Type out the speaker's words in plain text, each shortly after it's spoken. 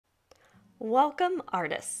Welcome,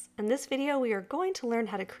 artists! In this video we are going to learn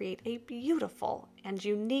how to create a beautiful and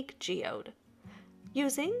unique geode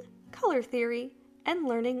using color theory and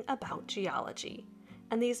learning about geology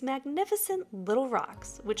and these magnificent little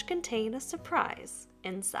rocks which contain a surprise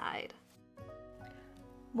inside.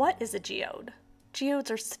 What is a geode? Geodes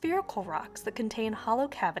are spherical rocks that contain hollow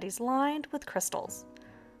cavities lined with crystals.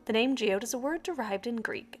 The name geode is a word derived in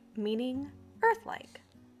Greek meaning earth-like.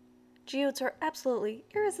 Geodes are absolutely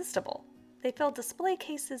irresistible. They fill display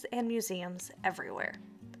cases and museums everywhere.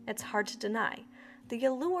 It's hard to deny the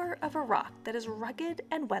allure of a rock that is rugged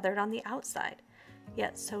and weathered on the outside,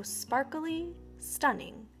 yet so sparkly,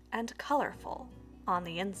 stunning, and colorful on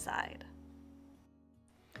the inside.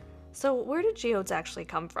 So where do geodes actually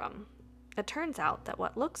come from? It turns out that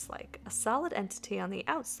what looks like a solid entity on the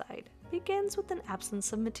outside begins with an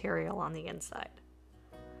absence of material on the inside.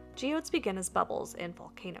 Geodes begin as bubbles in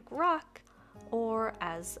volcanic rock or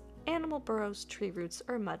as animal burrows, tree roots,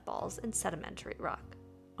 or mud balls in sedimentary rock.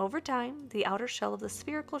 Over time, the outer shell of the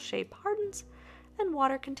spherical shape hardens and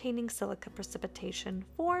water-containing silica precipitation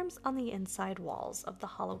forms on the inside walls of the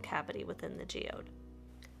hollow cavity within the geode.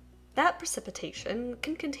 That precipitation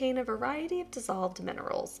can contain a variety of dissolved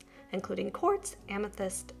minerals, including quartz,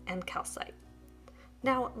 amethyst, and calcite.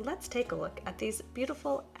 Now, let's take a look at these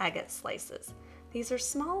beautiful agate slices. These are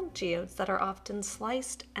small geodes that are often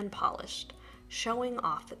sliced and polished, showing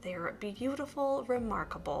off their beautiful,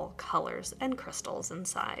 remarkable colors and crystals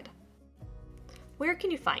inside. Where can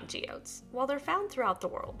you find geodes? Well, they're found throughout the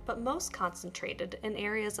world, but most concentrated in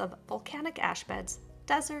areas of volcanic ash beds,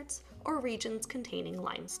 deserts, or regions containing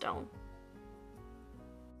limestone.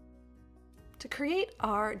 To create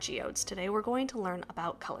our geodes today, we're going to learn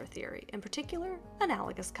about color theory, in particular,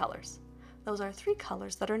 analogous colors. Those are three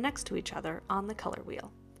colors that are next to each other on the color wheel.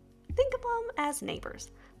 Think of them as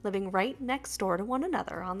neighbors, living right next door to one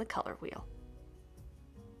another on the color wheel.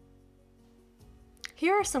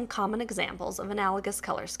 Here are some common examples of analogous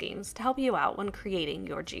color schemes to help you out when creating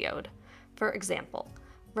your geode. For example,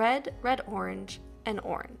 red, red-orange, and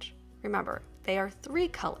orange. Remember, they are three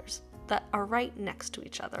colors that are right next to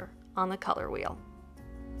each other on the color wheel.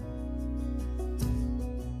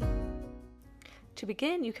 To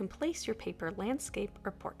begin, you can place your paper landscape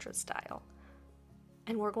or portrait style.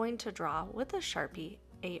 And we're going to draw with a Sharpie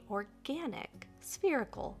a organic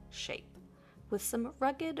spherical shape with some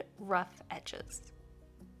rugged, rough edges.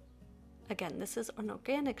 Again, this is an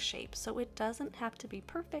organic shape, so it doesn't have to be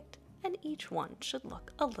perfect, and each one should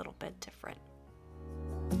look a little bit different.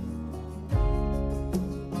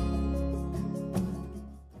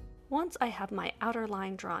 Once I have my outer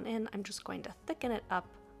line drawn in, I'm just going to thicken it up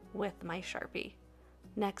with my Sharpie.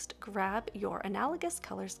 Next, grab your analogous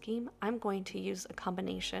color scheme. I'm going to use a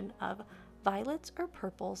combination of violets or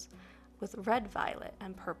purples with red, violet,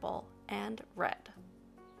 and purple, and red.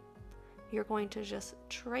 You're going to just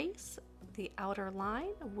trace the outer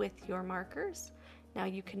line with your markers. Now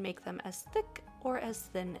you can make them as thick or as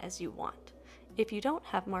thin as you want. If you don't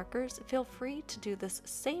have markers, feel free to do this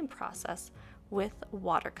same process with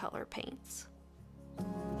watercolor paints.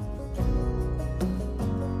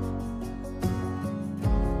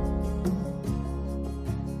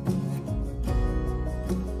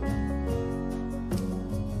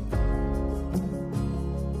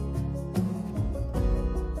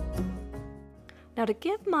 Now, to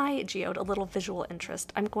give my geode a little visual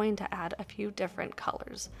interest, I'm going to add a few different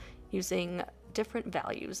colors using different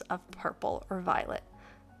values of purple or violet.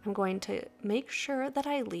 I'm going to make sure that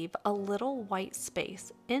I leave a little white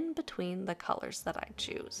space in between the colors that I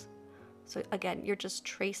choose. So again, you're just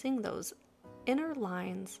tracing those inner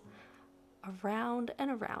lines around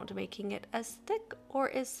and around, making it as thick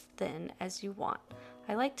or as thin as you want.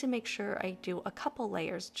 I like to make sure I do a couple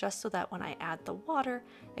layers just so that when I add the water,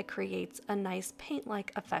 it creates a nice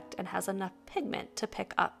paint-like effect and has enough pigment to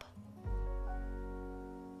pick up.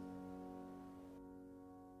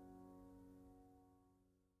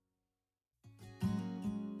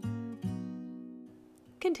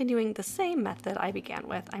 Continuing the same method I began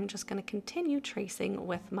with, I'm just going to continue tracing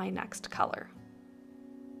with my next color.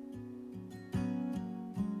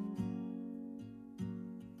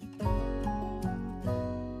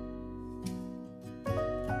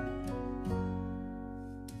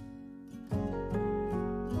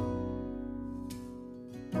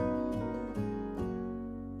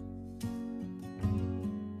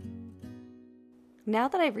 Now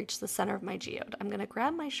that I've reached the center of my geode, I'm going to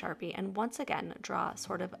grab my Sharpie and once again draw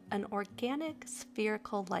sort of an organic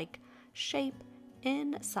spherical-like shape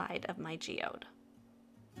inside of my geode.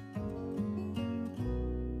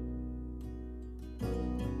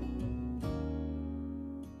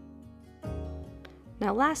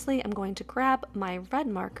 Now lastly, I'm going to grab my red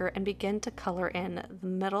marker and begin to color in the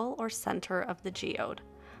middle or center of the geode.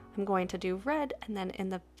 I'm going to do red, and then in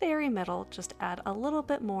the very middle, just add a little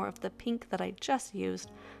bit more of the pink that I just used,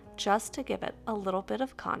 just to give it a little bit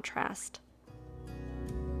of contrast.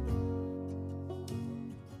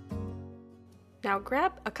 Now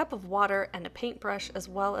grab a cup of water and a paintbrush as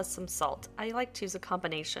well as some salt. I like to use a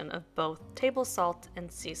combination of both table salt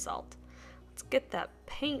and sea salt. Let's get that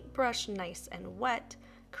paintbrush nice and wet,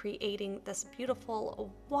 creating this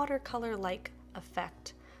beautiful watercolor-like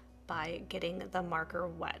effect by getting the marker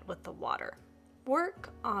wet with the water. Work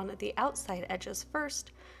on the outside edges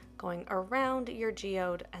first, going around your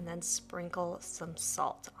geode, and then sprinkle some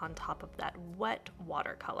salt on top of that wet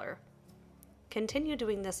watercolor. Continue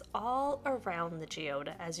doing this all around the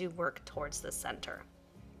geode as you work towards the center.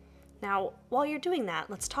 Now, while you're doing that,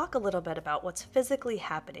 let's talk a little bit about what's physically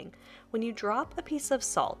happening when you drop a piece of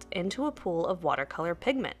salt into a pool of watercolor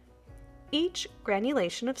pigment. Each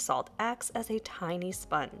granulation of salt acts as a tiny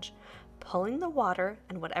sponge, pulling the water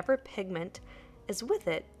and whatever pigment is with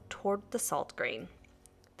it toward the salt grain.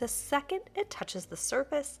 The second it touches the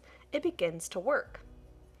surface, it begins to work.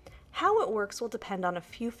 How it works will depend on a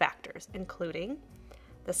few factors, including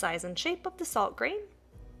the size and shape of the salt grain,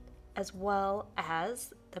 as well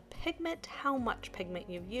as the pigment, how much pigment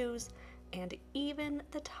you use, and even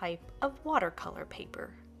the type of watercolor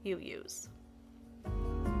paper you use.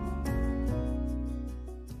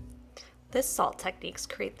 This salt techniques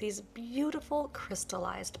create these beautiful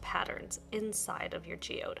crystallized patterns inside of your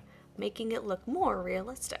geode, making it look more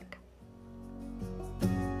realistic.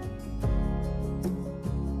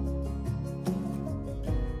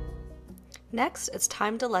 Next, it's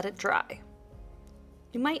time to let it dry.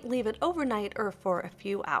 You might leave it overnight or for a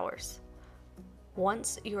few hours.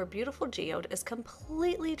 Once your beautiful geode is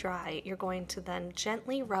completely dry, you're going to then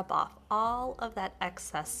gently rub off all of that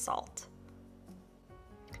excess salt.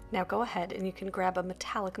 Now go ahead and you can grab a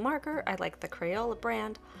metallic marker, I like the Crayola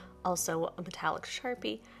brand, also a metallic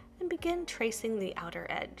sharpie, and begin tracing the outer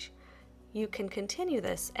edge. You can continue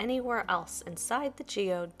this anywhere else inside the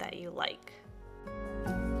geode that you like.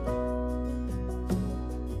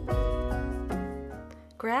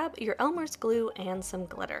 Grab your Elmer's glue and some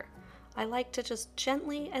glitter. I like to just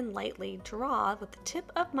gently and lightly draw with the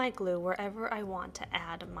tip of my glue wherever I want to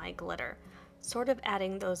add my glitter, sort of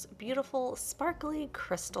adding those beautiful sparkly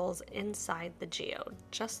crystals inside the geode,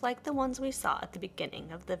 just like the ones we saw at the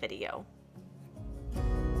beginning of the video.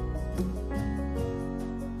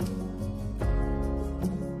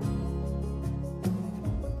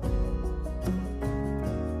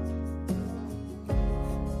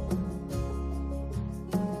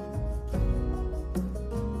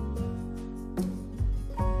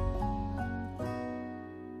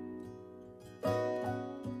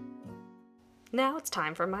 Now it's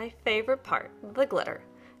time for my favorite part, the glitter.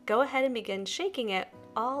 Go ahead and begin shaking it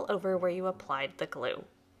all over where you applied the glue.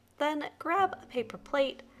 Then grab a paper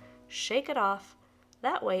plate, shake it off,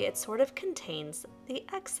 that way it sort of contains the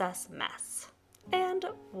excess mess. And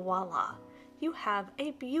voila, you have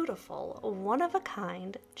a beautiful,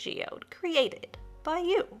 one-of-a-kind geode created by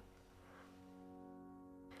you.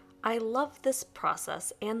 I love this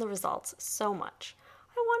process and the results so much.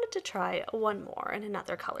 I wanted to try one more in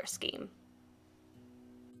another color scheme.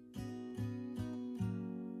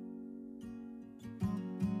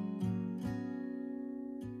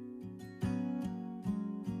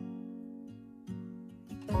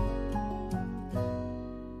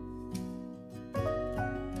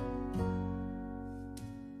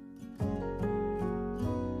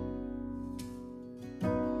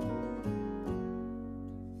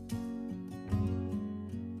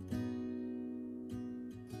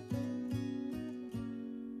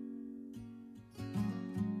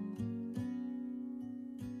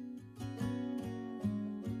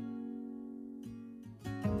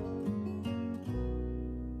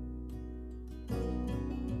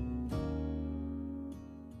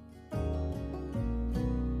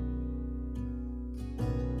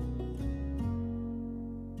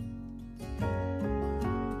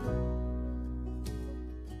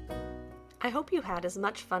 I hope you had as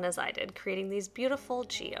much fun as I did creating these beautiful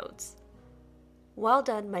geodes. Well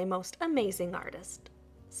done, my most amazing artist.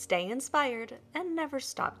 Stay inspired and never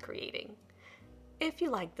stop creating. If you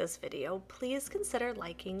liked this video, please consider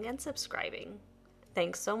liking and subscribing.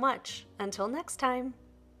 Thanks so much. Until next time.